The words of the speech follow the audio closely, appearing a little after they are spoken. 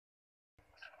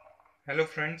Hello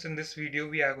friends, in this video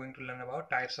we are going to learn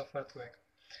about types of earthquake,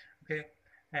 okay,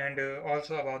 and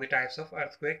also about the types of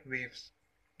earthquake waves.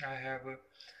 I have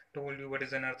told you what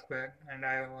is an earthquake, and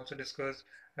I have also discussed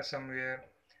somewhere,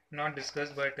 not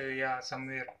discussed, but yeah,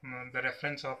 somewhere the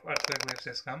reference of earthquake waves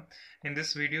has come. In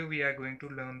this video we are going to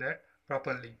learn that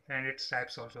properly and its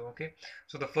types also, okay.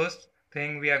 So the first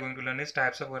thing we are going to learn is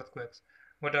types of earthquakes.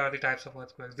 What are the types of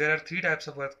earthquakes? There are three types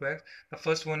of earthquakes. The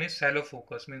first one is shallow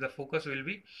focus, means the focus will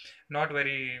be not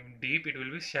very deep, it will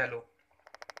be shallow.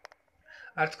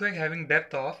 Earthquake having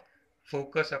depth of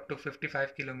focus up to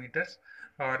 55 kilometers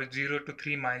or 0 to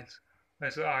 3 miles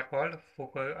so are called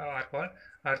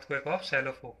earthquake of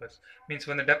shallow focus. Means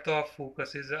when the depth of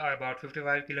focus is about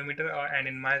 55 kilometer and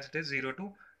in miles it is 0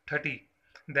 to 30,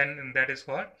 then that is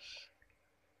called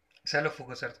shallow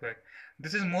focus earthquake.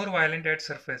 This is more violent at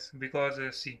surface because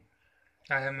see,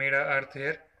 I have made a earth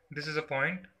here. This is a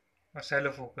point, a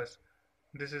shallow focus.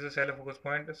 This is a shallow focus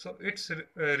point. So its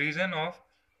region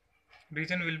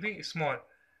will be small.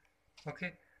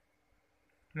 Okay,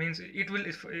 means it will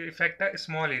affect a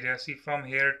small area. See, from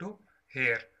here to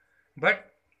here,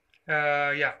 but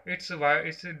yeah, its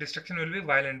destruction will be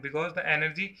violent because the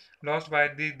energy lost by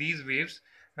these waves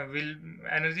will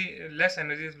energy less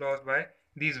energy is lost by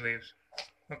these waves.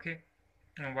 Okay,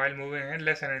 while moving ahead,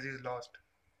 less energy is lost.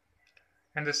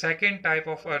 And the second type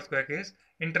of earthquake is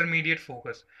intermediate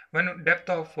focus. When depth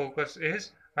of focus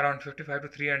is around 55 to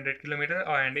 300 kilometer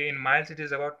and in miles it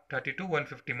is about 30 to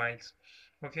 150 miles.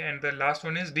 Okay, and the last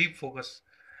one is deep focus.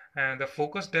 And the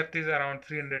focus depth is around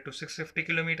 300 to 650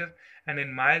 kilometer and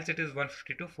in miles it is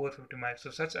 150 to 450 miles.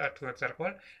 So such earthquakes are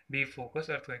called deep focus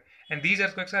earthquake. And these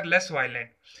earthquakes are less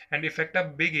violent and affect a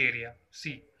big area.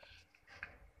 See,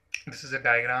 this is a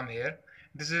diagram here.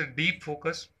 This is a deep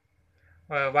focus.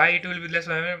 Why it will be less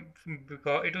violent?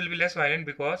 Because it will be less violent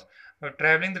because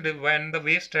traveling when the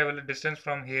waves travel a distance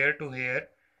from here to here,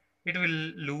 it will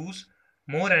lose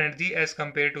more energy as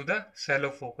compared to the shallow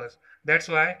focus. That's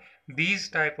why these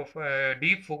type of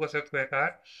deep focus earthquake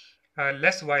are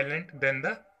less violent than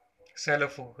the shallow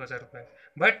focus earthquake.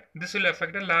 But this will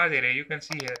affect a large area. You can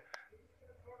see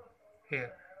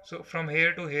here. So from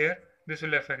here to here, this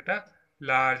will affect a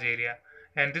large area,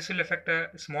 and this will affect a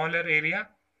smaller area,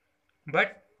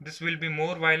 but this will be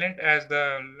more violent as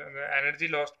the energy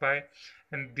lost by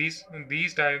and these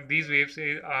waves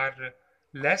are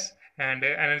less and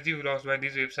energy lost by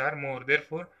these waves are more.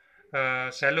 Therefore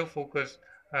shallow focus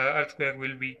earthquake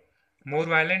will be more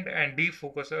violent and deep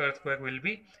focus earthquake will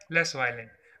be less violent,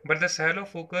 but the shallow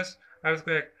focus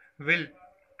earthquake will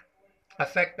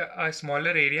affect a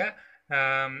smaller area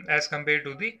as compared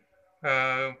to the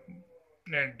uh,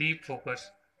 deep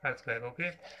focus earthquake.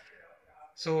 Okay,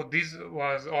 so this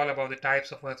was all about the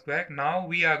types of earthquake. Now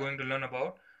we are going to learn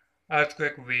about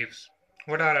earthquake waves.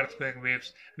 What are earthquake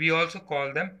waves? We also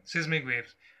call them seismic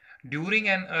waves. During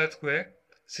an earthquake,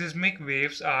 seismic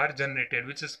waves are generated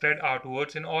which is spread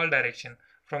outwards in all direction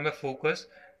from the focus,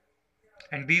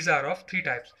 and these are of three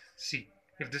types. See,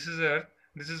 if this is earth,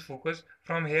 this is focus.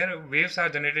 From here waves are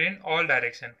generated in all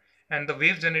direction, and the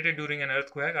waves generated during an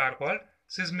earthquake are called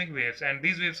seismic waves, and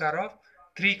these waves are of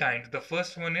three kinds. The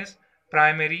first one is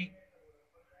primary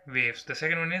waves, the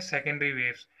second one is secondary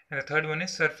waves, and the third one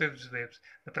is surface waves.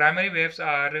 The primary waves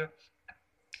are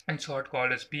in short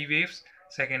called as P waves,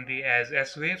 secondary as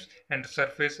S waves, and the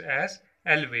surface as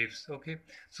L waves. Okay,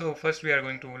 so first we are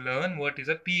going to learn what is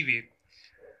a P wave.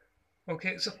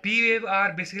 Okay, so P wave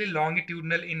are basically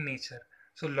longitudinal in nature.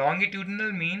 So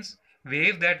longitudinal means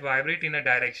wave that vibrate in a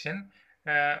direction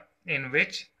in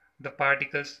which the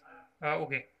particles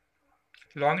okay,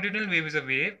 longitudinal wave is a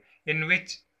wave in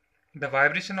which the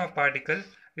vibration of particle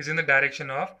is in the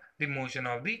direction of the motion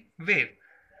of the wave,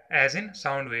 as in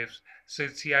sound waves. So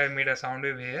see, I made a sound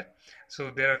wave here.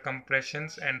 So there are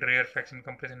compressions and rarefaction,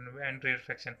 compression and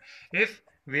rarefaction. If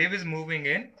wave is moving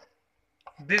in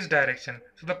this direction,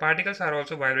 so the particles are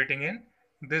also vibrating in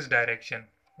this direction.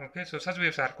 Okay, so such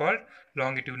waves are called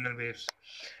longitudinal waves,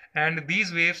 and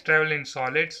these waves travel in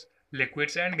solids,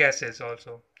 liquids, and gases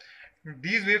also.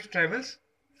 These waves travels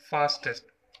fastest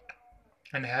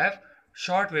and have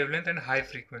short wavelength and high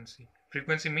frequency.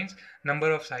 Frequency means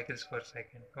number of cycles per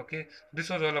second. Okay, this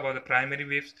was all about the primary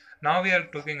waves. Now we are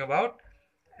talking about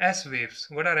S waves.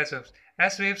 What are S waves?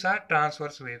 S waves are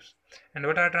transverse waves. And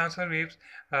what are transverse waves?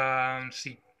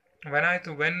 See, when I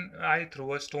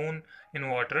throw a stone in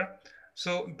water,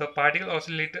 so the particle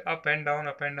oscillate up and down,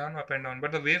 up and down, up and down.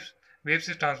 But the waves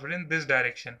is transferred in this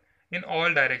direction, in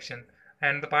all direction,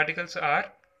 and the particles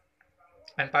oscillate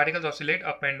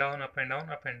up and down, up and down,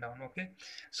 up and down. Okay,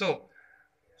 so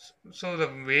So the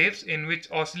waves in which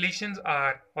oscillation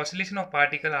of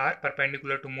particle are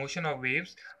perpendicular to motion of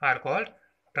waves are called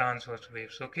transverse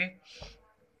waves. Okay,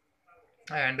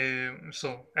 and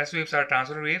so S waves are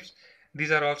transverse waves.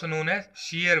 These are also known as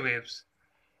shear waves.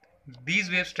 These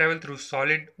waves travel through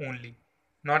solid only,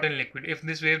 not in liquid. If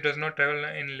this wave does not travel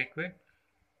in liquid,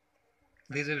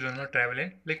 these waves do not travel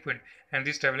in liquid, and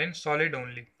these travel in solid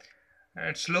only.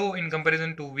 And slow in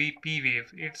comparison to P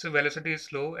wave. Its velocity is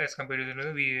slow as compared to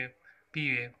the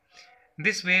P wave.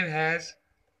 This wave has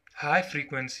high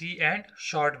frequency and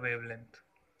short wavelength.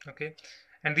 Okay,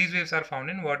 and these waves are found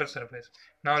in water surface.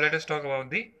 Now let us talk about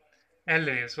the L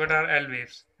waves. What are L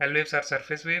waves? L waves are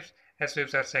surface waves. S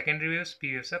waves are secondary waves.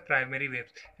 P waves are primary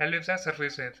waves. L waves are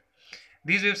surface waves.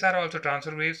 These waves are also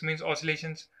transverse waves, means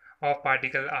oscillations of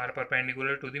particle are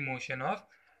perpendicular to the motion of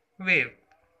wave.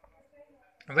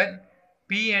 When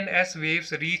P and S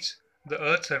waves reach the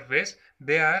Earth's surface,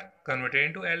 they are converted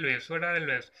into L waves. What are L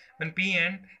waves? When P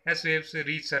and S waves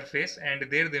reach surface and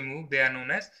there they move, they are known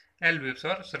as L waves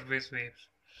or surface waves.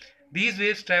 These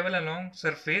waves travel along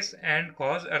surface and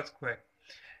cause earthquake.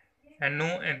 And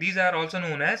these are also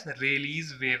known as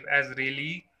Rayleigh's wave, as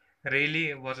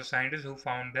Rayleigh was a scientist who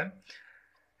found them.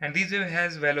 And these wave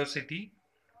has velocity.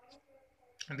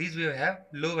 These wave have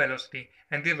low velocity,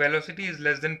 and the velocity is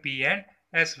less than P and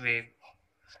S wave.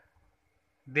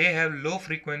 They have low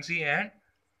frequency and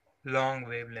long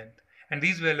wavelength, and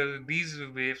these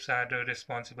waves are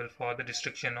responsible for the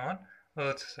destruction on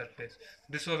Earth's surface.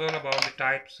 This was all about the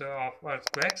types of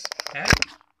earthquakes and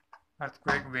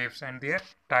earthquake waves and their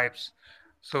types.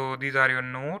 So these are your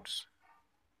notes.